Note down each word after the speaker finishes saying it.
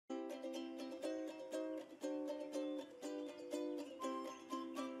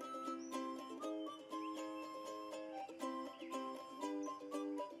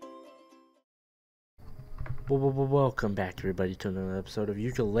Welcome back, everybody, to another episode of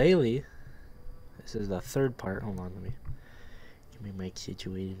Yooka-Laylee. This is the third part. Hold on, let me get my mic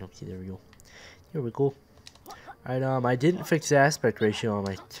situated. Okay, there we go. Here we go. Alright, I didn't fix the aspect ratio on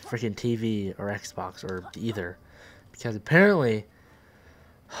my freaking TV or Xbox or either, because apparently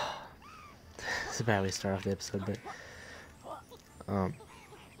it's a bad way to start off the episode, but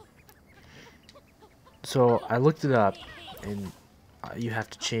so I looked it up, and you have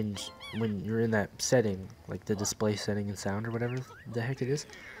to change when you're in that setting, like the display setting and sound or whatever the heck it is,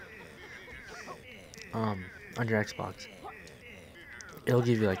 on your Xbox. It'll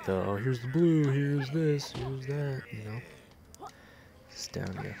give you like the, oh, here's the blue, here's this, here's that, you know. It's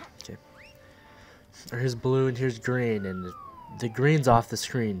down here, okay. Or here's blue and here's green, and the green's off the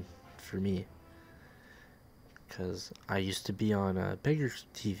screen for me, because I used to be on a bigger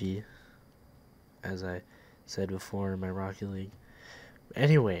TV, as I said before in my Rocket League.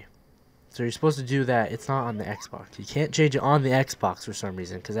 Anyway, so you're supposed to do that. It's not on the Xbox. You can't change it on the Xbox for some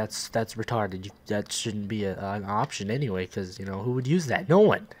reason, because that's retarded. That shouldn't be an option anyway, because, you know, who would use that? No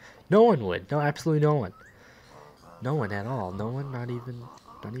one. No one would. No, absolutely no one. No one at all. No one, not even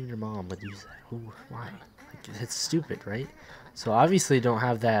your mom would use that. Who? Why? Like, it's stupid, right? So obviously don't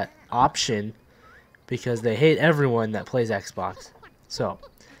have that option, because they hate everyone that plays Xbox. So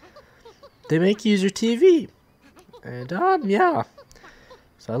they make you use your TV. And, yeah.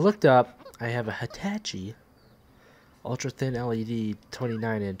 So I looked up. I have a Hitachi ultra thin LED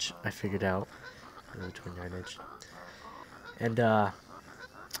 29-inch. I figured out, 29-inch, and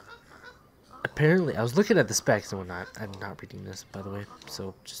apparently I was looking at the specs and whatnot. I'm not reading this, by the way,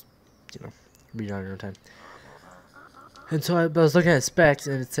 so just, you know, read it on your own time. And so I was looking at specs,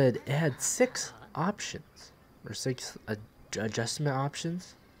 and it said it had 6 options or 6 adjustment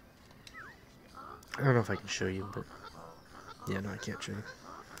options. I don't know if I can show you, but yeah, no, I can't show you,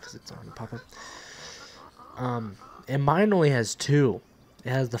 because it's on the pop-up. And mine only has 2. It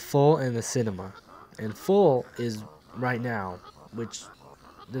has the full and the cinema. And full is right now, which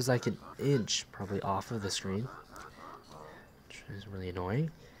there's like an inch probably off of the screen, which is really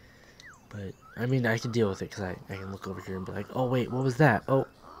annoying. But I mean, I can deal with it, because I can look over here and be like, oh wait, what was that? Oh,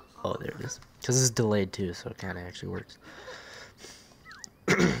 there it is. Because this is delayed too, so it kind of actually works.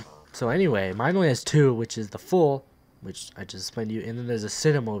 So anyway, mine only has 2, which is the full, which I just explained to you, and then there's a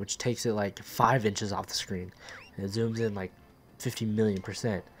cinema, which takes it like 5 inches off the screen, and it zooms in like 50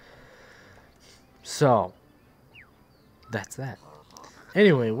 million%. So that's that.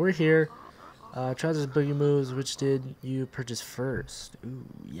 Anyway, we're here. Trousers Boogie Moves. Which did you purchase first? Ooh,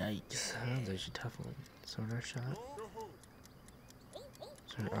 yikes. That was actually a tough one. Sonar shot.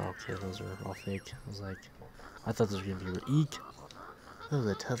 Oh, okay, those are all fake. I was like, I thought those were gonna be eek. That was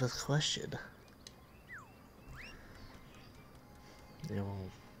the toughest question. It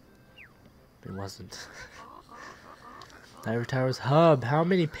wasn't. Diver Towers Hub. How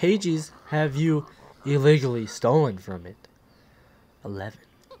many pages have you illegally stolen from it? 11.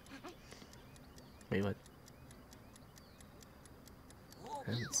 Wait, what?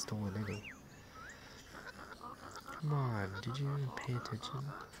 I haven't stolen any. Come on, did you even pay attention?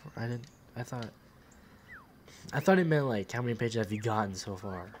 I thought it meant like how many pages have you gotten so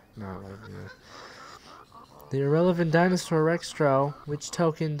far? Not like, you know. The irrelevant dinosaur Rextro. Which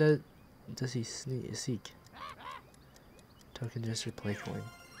token does he seek? Token gesture play coin.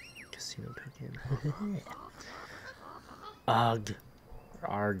 Casino token. Ugh.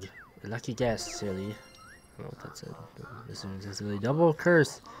 Arg. Lucky guess, silly. I don't know what that said. This is really double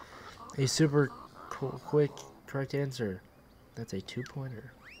curse. A super quick correct answer. That's a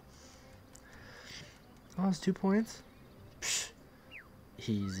 2-pointer. Oh, it's 2 points? Psh.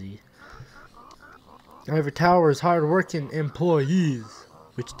 Easy. However, Tower's hard-working employees.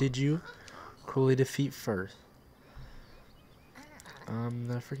 Which did you cruelly defeat first?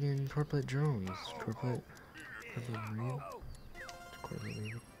 The freaking corporate drones. Corporate marine. Corporate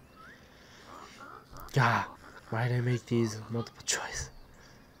marine. God, why did I make these multiple choice?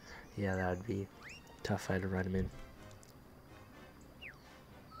 Yeah, that would be a tough fight to write them in.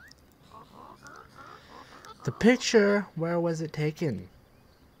 The picture, where was it taken?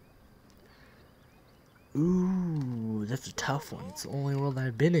 Ooh, that's a tough one. It's the only world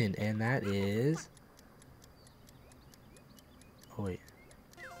I've been in, and that is... Oh, wait.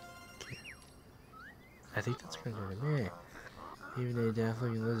 Okay. I think that's kind of meh. Even a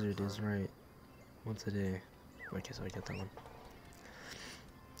death-looking lizard is right. Once a day. Okay, so I get that one.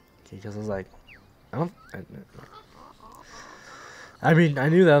 Okay, because I was like... I mean, I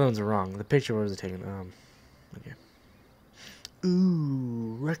knew the other ones were wrong. The picture, where was it taken? Okay.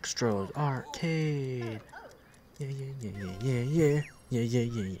 Ooh, Rextro's Arcade. Yeah.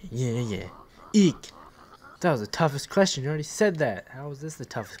 Eek. That was the toughest question. You already said that. How was this the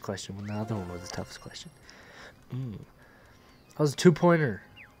toughest question when the other one was the toughest question? That was a 2-pointer,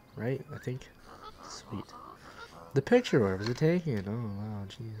 right? I think. Sweet. The picture, where was it taken? Oh, wow.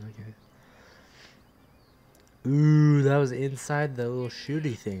 Jeez, okay. Ooh, that was inside the little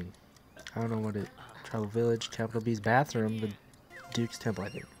shooty thing. I don't know what it... Tribal Village, Capital B's bathroom, the Duke's Temple, I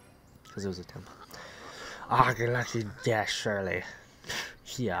think. Because it was a temple. Ah, good lucky, yeah, surely.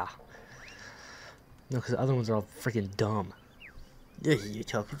 Yeah. No, because the other ones are all freaking dumb. Yeah, you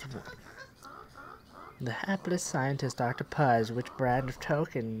talking to me. The hapless scientist, Dr. Puzz, which brand of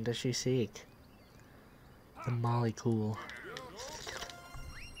token does she seek? The molecule.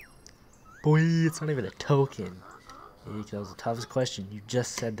 Boy, it's not even a token. Yeah, that was the toughest question. You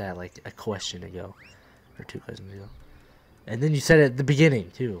just said that like a question ago. Or 2 questions ago. And then you said it at the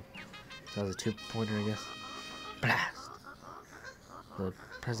beginning, too. So that was a 2-pointer, I guess. Blast! The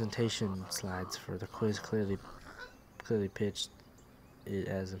presentation slides for the quiz clearly pitched it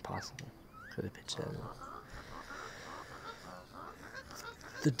as impossible. Clearly pitched it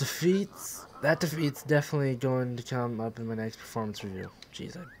as that defeat's definitely going to come up in my next performance review.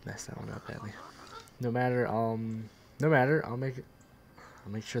 Jeez, I messed that one up badly. No matter, I'll make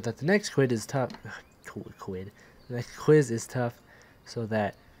sure that the next quiz is tough. The next quiz is tough, so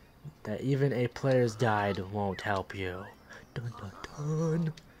that even a player's guide won't help you. Dun dun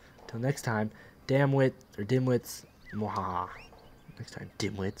dun. Till next time, dimwits, mwahaha. Next time,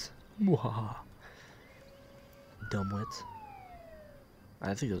 dimwits, mwahaha. Dumbwits.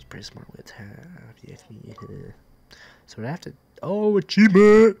 I think it was pretty smart wits. So I have to. Oh,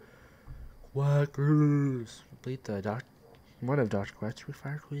 achievement! Quackers. Complete one of Dr. Quack's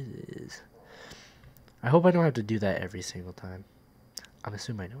fire quizzes. I hope I don't have to do that every single time. I'm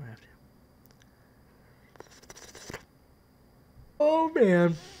assuming I don't have to. Oh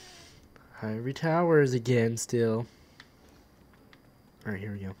man. Ivory Towers again still. Alright,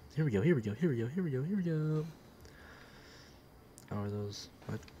 here we go. Here we go. Oh, are those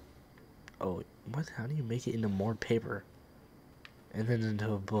what? Oh, what? How do you make it into more paper? And then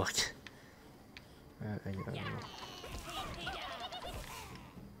into a book? I don't know.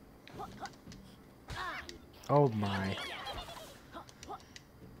 Oh my.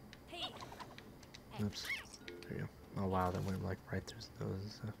 Oops. There you go. Oh wow, that went like right through his nose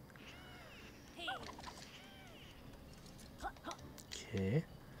and stuff. Okay.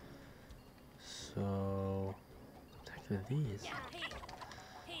 So, what are these?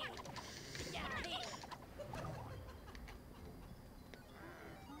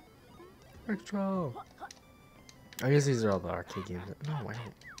 Extra. I guess these are all the arcade games. No, I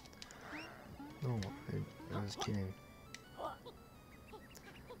don't. No, I was kidding.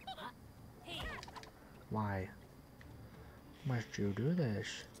 Why? Must you do this?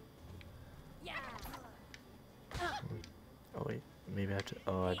 Oh wait, maybe I have to.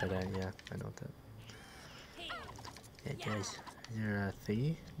 Oh, I bet yeah, I know that. Yeah, guys, is there a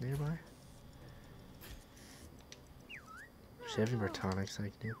thingy nearby? Does she have any more tonics I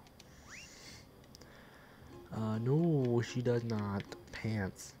can do? No, she does not.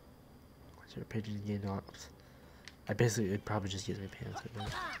 Pants. What's your pigeon gain off? I basically, it probably just gives me pants right now.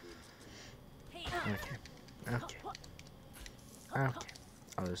 Okay. Oh,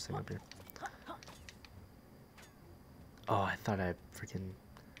 there's this thing up here. Oh, I thought I freaking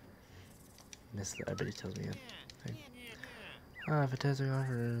missed the. I bet he tells me again. Fantastic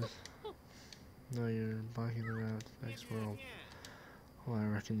offers. No, you're blocking the route to the next world. Well, I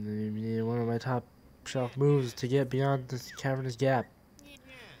reckon you need one of my top shelf moves to get beyond this cavernous gap.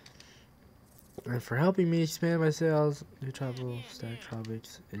 And for helping me expand my sales, new travel stack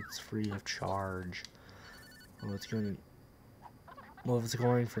tropics, it's free of charge. Well, if it's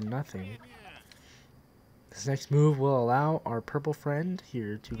going for nothing. This next move will allow our purple friend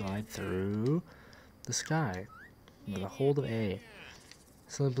here to glide through the sky with a hold of A.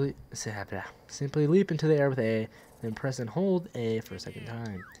 Simply leap into the air with A, then press and hold A for a second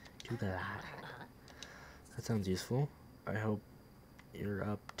time. Do that. That sounds useful. I hope you're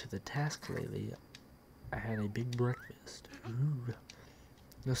up to the task lately. I had a big breakfast. Ooh.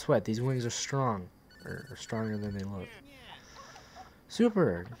 No sweat, these wings are strong. Or stronger than they look.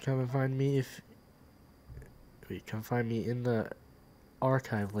 Super! Come find me in the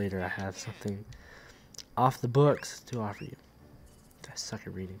archive later. I have something off the books to offer you. I suck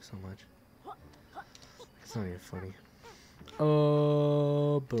at reading so much. It's not even funny.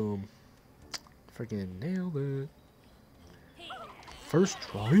 Oh, boom. Freaking nailed it. First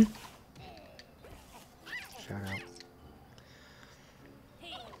try. Shout out.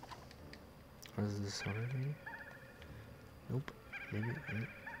 What is this other thing? Nope. Maybe.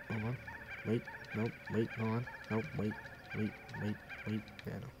 Hold on. Wait. Nope. Wait. Hold on. Nope. Wait. Wait. Wait. Wait.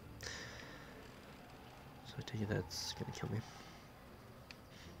 Yeah. No. So I take it that's gonna kill me.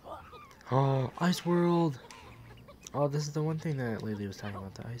 Oh, Ice World! Oh, this is the one thing that Laylee was talking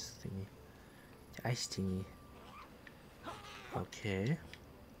about, the ice thingy. The ice thingy. Okay.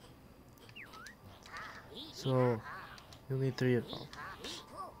 So, you'll need 3 of them.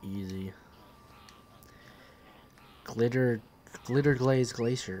 Easy. Glitter Glaze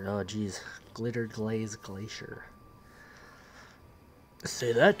Glacier. Oh, jeez. Glitter Glaze Glacier.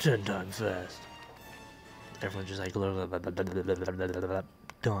 Say that 10 times fast. Everyone's just like,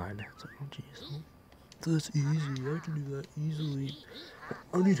 done. It's like, oh, jeez. That's easy. I can do that easily.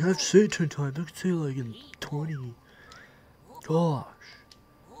 I don't even have to say it 10 times. I can say it like in 20. Gosh.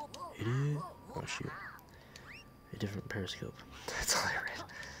 Idiot. Oh, shoot. A different periscope. That's all I read.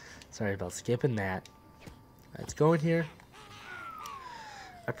 Sorry about skipping that. Let's go in here.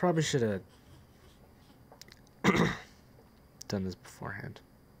 I probably should have done this beforehand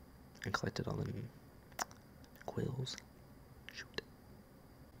and collected all the quills. Shoot.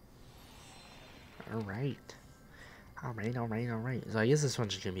 Alright. Alright. So I guess this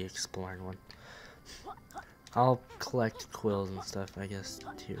one's just gonna be an exploring one. I'll collect quills and stuff, I guess,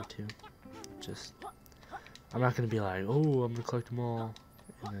 tier 2. Just, I'm not gonna be like, oh, I'm gonna collect them all,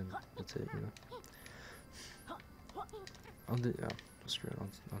 and then that's it, you know. I'll do, oh, screw it,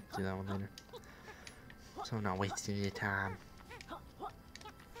 I'll do that one later. So I'm not wasting any time.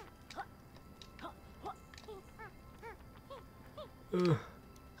 Ugh.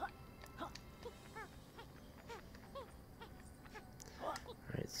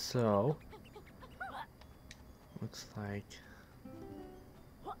 Alright, so looks like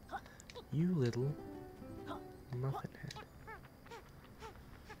you little muffin head.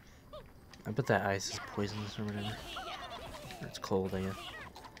 I bet that ice is poisonous or whatever. Or it's cold, I guess.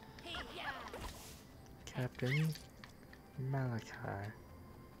 Captain Malachi.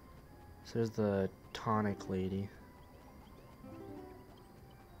 So there's the tonic lady.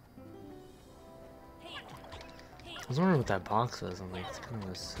 I was wondering what that box was. I'm like, it's kind of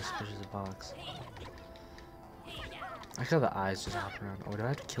a suspicious box. I like how the eyes just hop around. Oh, do I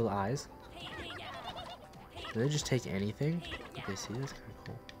have to kill eyes? Do they just take anything? Did they see this? Kind of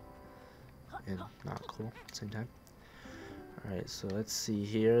cool. And not cool at the same time. Alright, so let's see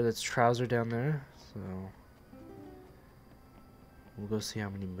here. That's Trouser down there. So we'll go see how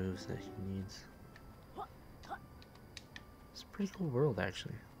many moves that he needs. It's a pretty cool world,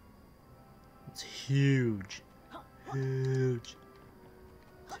 actually. It's huge. Huge.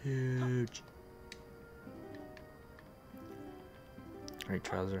 Huge. Alright,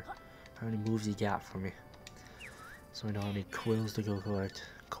 Trouser. How many moves you got for me? So I know how many quills to go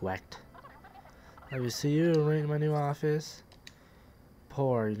collect. Let me see you right in my new office.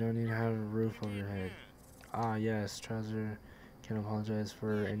 Poor, you don't even have a roof over your head. Ah, yes, Trouser can apologize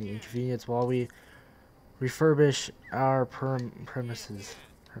for any inconvenience while we refurbish our premises.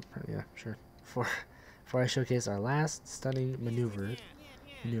 Yeah, sure. Before I showcase our last stunning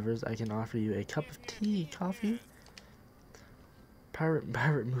maneuvers, I can offer you a cup of tea, coffee,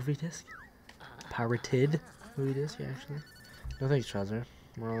 pirate movie disc, pirated movie disc, actually. No thanks, Trouser.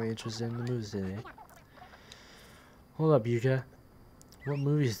 We're only interested in the movies today. Hold up, Yooka. What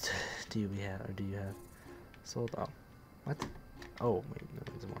movies do you have? Sold. Oh, what? Oh, wait, no,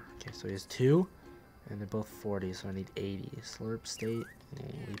 there's more. Okay, so he has 2, and they're both 40, so I need 80. Slurp State,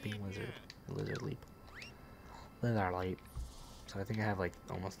 Leaping Lizard, Lizard Leap. Lizard Leap. So I think I have like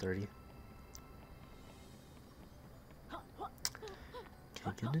almost 30.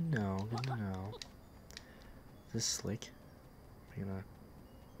 Okay, good to know, Is this slick? I'm gonna...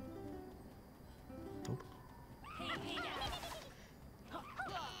 Nope.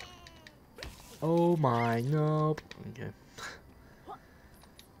 Oh my, nope. Okay.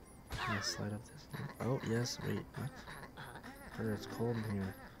 I'm gonna slide up this. Oh, yes, wait, what? Sure, it's cold in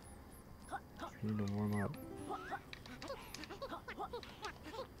here. You need to warm up.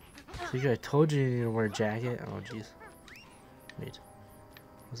 See, I told you you need to wear a jacket. Oh, jeez. Wait.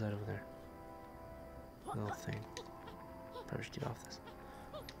 What's that over there? Little thing. Probably should get off this.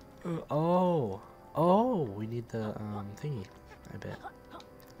 Oh, we need the thingy. I bet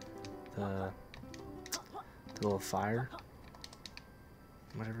the little fire,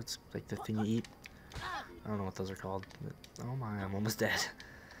 whatever it's like, the thing you eat. I don't know what those are called. But, oh my, I'm almost dead.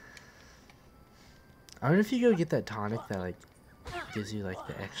 I wonder if you go get that tonic that like gives you like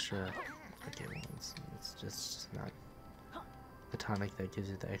the extra. Okay, well, it's just not the tonic that gives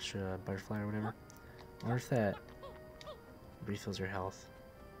you the extra butterfly or whatever. I wonder if that refills your health.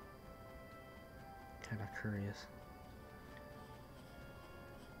 Kind of curious.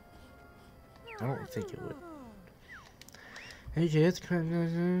 I don't think it would. Hey kids,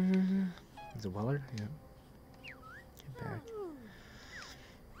 is it Weller? Yeah. Get back.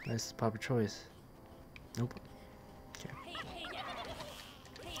 Nice proper choice. Nope. Okay.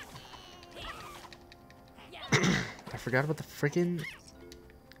 I forgot about the freaking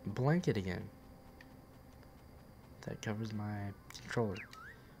blanket again. That covers my controller.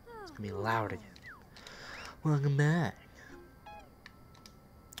 It's gonna be loud again. Welcome back.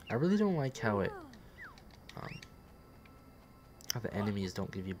 I really don't like how the enemies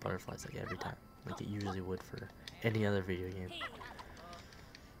don't give you butterflies like every time, like it usually would for any other video game.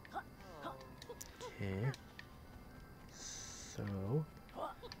 Okay. So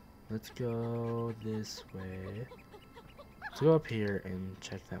let's go this way. Let's go up here and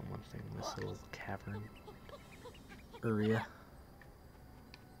check that one thing, this little cavern area.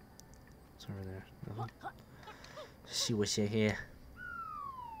 What's over there? Nothing. See what's in here.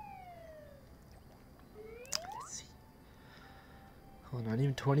 Let's see. Oh, not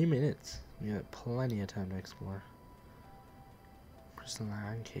even 20 minutes. We got plenty of time to explore.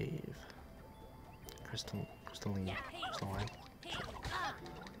 Crystalline cave. Crystalline.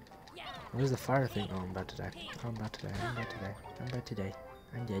 Where's the fire thing? Oh, I'm about to die. I'm about to die.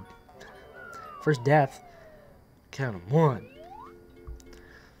 I'm dead. First death. Count 'em. 1.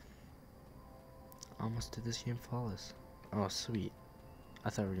 Almost did this game flawless. Oh, sweet. I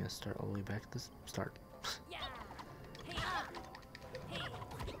thought we were gonna start all the way back at the start.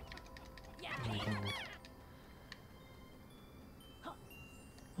 Oh my goodness.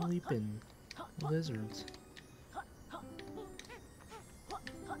 Leaping lizards.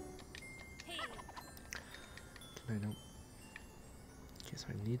 I know. Okay, so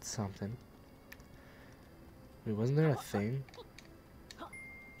I need something. Wait, wasn't there a thing?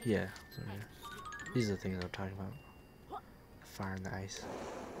 Yeah, it's over here. These are the things I'm talking about. The fire and the ice.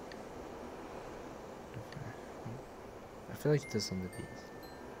 I feel like it does some of these.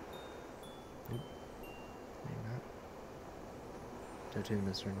 Nope. Maybe not. Do I do them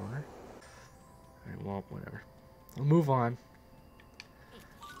in a certain order? Alright, well, whatever. I'll move on.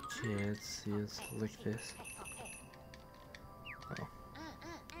 Okay, let's see, let's lick this. Oh.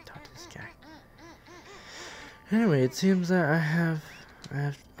 Talk to this guy. Anyway, it seems that I have,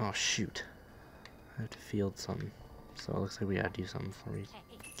 oh shoot. I have to field something. So it looks like we gotta do something before we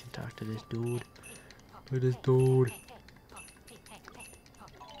can talk to this dude. Look at this dude.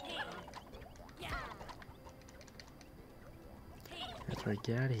 That's right,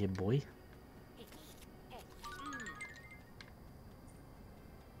 get out of here, boy.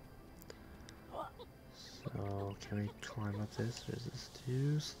 So, can we climb up this? Or is this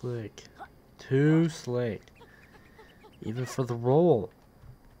too slick? Too slick. Even for the roll.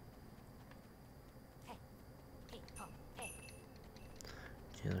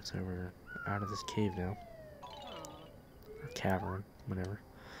 Okay, looks like we're out of this cave now. Or cavern, whatever.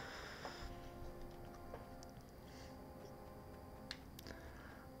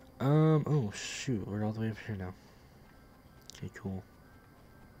 Oh shoot, we're all the way up here now. Okay, cool.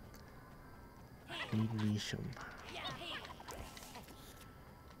 Need me some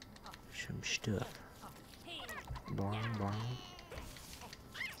stuff. Bong, bong.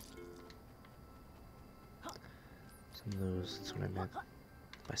 Some of those, that's what I meant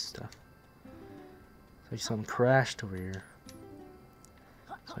by stuff. It's like something crashed over here.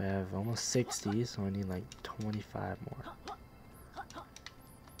 So I have almost 60, so I need like 25 more.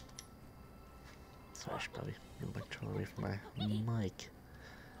 So I should probably move my controller away from my mic.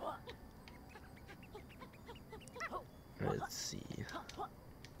 Let's see.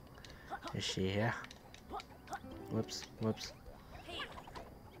 Is she here? Whoops, whoops.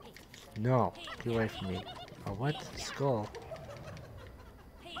 No, get away from me. Oh, what? Skull.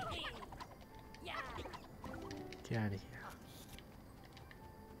 Get out of here.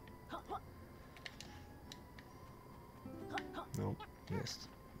 Nope, missed.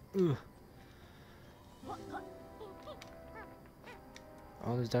 Ugh.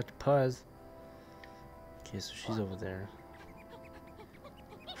 Oh, there's Dr. Puzz. Okay, so she's over there.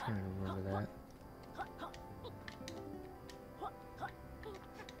 I'm trying to remember that.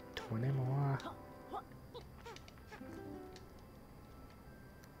 20 more.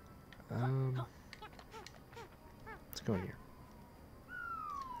 Let's go here.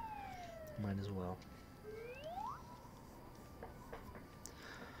 Might as well.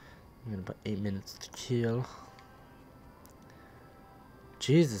 We got about 8 minutes to kill.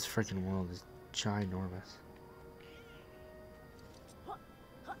 Jeez, this freaking world is ginormous.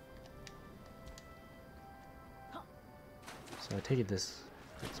 So I take it this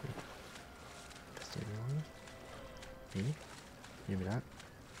fits me. Maybe? Maybe not.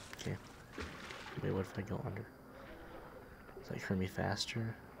 Okay. Wait, what if I go under? Does that hurt me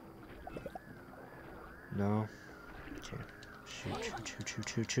faster? No? Okay. Shoot.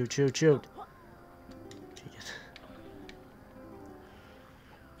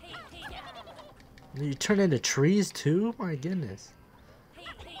 You turn into trees too? My goodness.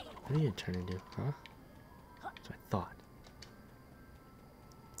 What do you turn into, huh? That's what I thought.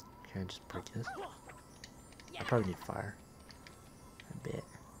 Can I just break this? I probably need fire. A bit.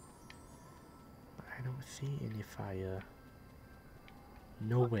 But I don't see any fire.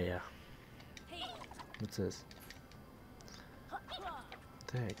 Nowhere. What's this? What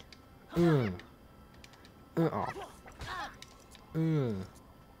the heck? Oh. What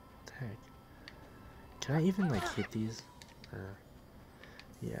the heck? Can I even like hit these? Or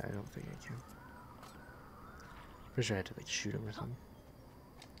yeah, I don't think I can. Pretty sure I had to like shoot him or something.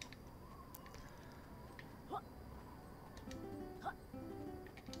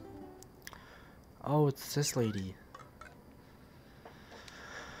 Oh, it's this lady.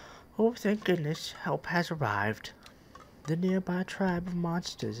 Oh, thank goodness, help has arrived. The nearby tribe of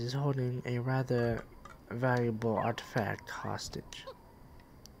monsters is holding a rather valuable artifact hostage.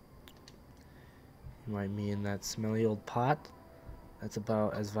 You might mean that smelly old pot? That's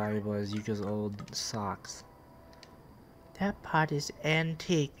about as valuable as Yooka's old socks. That pot is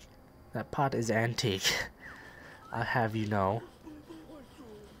antique. I'll have you know.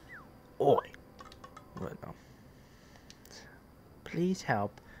 Oi! What no? Please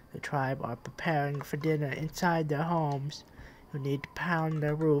help. The tribe are preparing for dinner inside their homes. You need to pound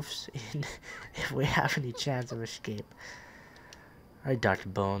their roofs in if we have any chance of escape. Alright, Dr.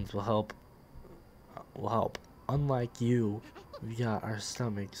 Bones will help. Unlike you, we got our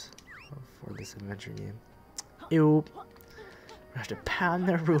stomachs for this adventure game. Ew. We have to pound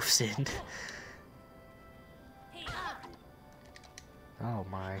their roofs in. Oh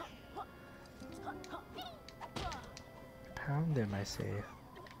my. Pound them, I say.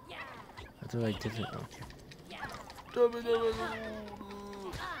 That's what I didn't. Okay.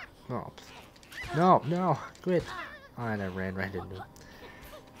 No. No. Quit. Oh, and I ran right into him.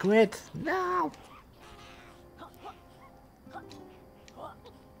 Quit. No.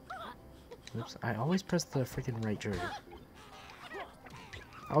 Oops. I always press the freaking right trigger.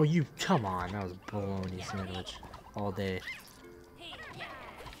 Oh, you. Come on. That was a bologna sandwich. All day.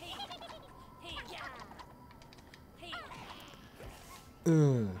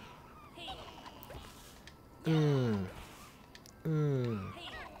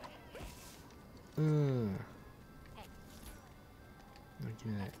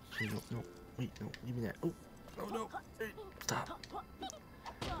 Give me that. No, wait, no, give me that. Oh, no, hey, stop.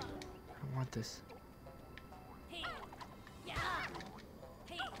 I don't want this.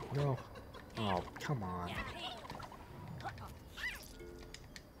 No. Oh, come on.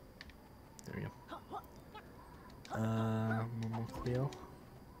 There we go. Momo Cleo.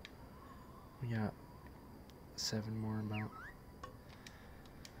 We got 7 more about.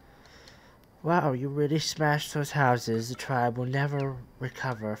 Wow, you really smashed those houses. The tribe will never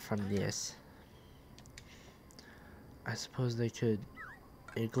recover from this. I suppose they could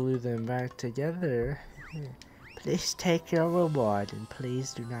glue them back together. Please take your reward, and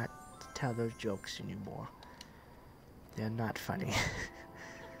please do not tell those jokes anymore. They're not funny.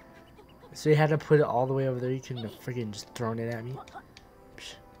 So you had to put it all the way over there. You couldn't have freaking just thrown it at me.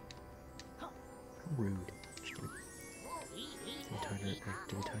 Psh. Rude.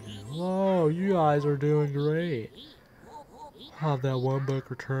 Whoa, you guys are doing great. Have that one book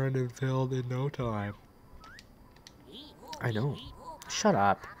returned and filled in no time. I know. Shut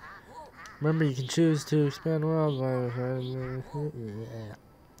up. Remember, you can choose to expand the world.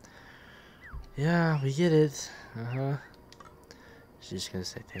 Yeah, we get it. She's just gonna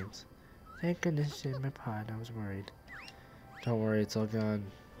say thanks. Thank goodness it's in my pod. I was worried. Don't worry, it's all gone.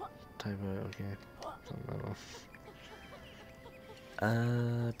 Type of okay.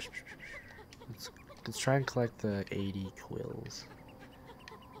 Let's try and collect the 80 quills.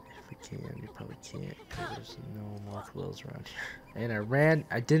 If we can, we probably can't because there's no more quills around here. And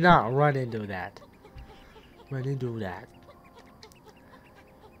I did not run into that. Into that.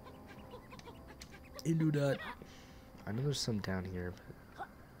 I know there's some down here,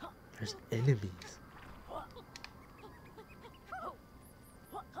 but there's enemies.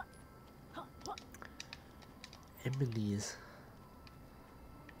 Enemies.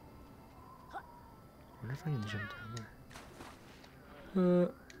 I wonder if I can jump down there.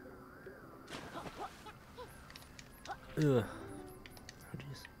 Ugh. Oh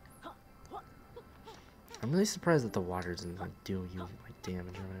jeez. I'm really surprised that the water doesn't like do you like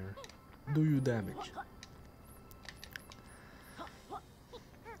damage or whatever. Do you damage?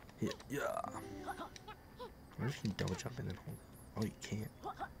 Yeah. Or if you can double jump and then hold. Oh, you can't.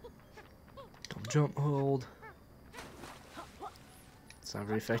 Double jump, hold. It's not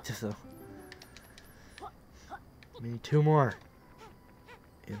very effective though. We need 2 more.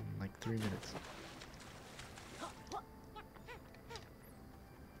 In like 3 minutes.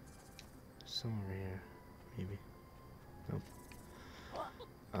 Some over here, maybe. Nope.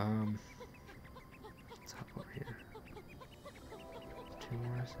 Let's hop over here. 2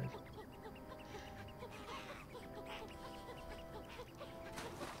 more, I said.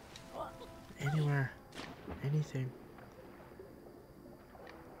 Anywhere. Anything.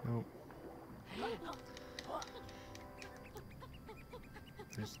 Nope.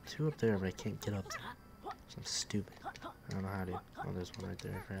 There's 2 up there, but I can't get up to. So I'm stupid. I don't know how to. Oh, there's one right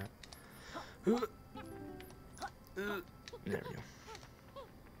there. I forgot. There we go.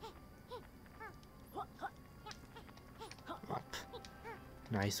 Up.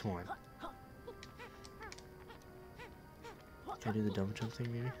 Nice one. Can I do the double jump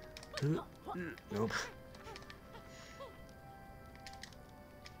thing, maybe? Nope.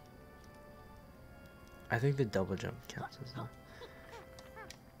 I think the double jump counts as well.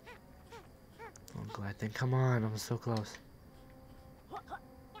 Oh, glad thing. Come on, I'm so close.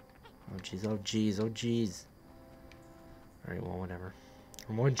 Oh jeez, oh jeez, oh jeez. Alright, well, whatever.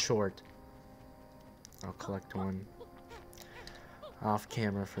 I'm 1 short. I'll collect 1 off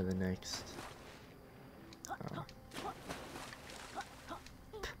camera for the next.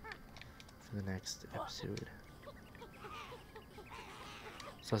 For the next episode.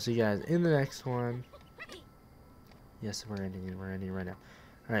 So I'll see you guys in the next one. Yes, we're ending right now.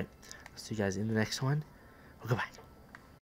 Alright, I'll see you guys in the next one. Well, goodbye.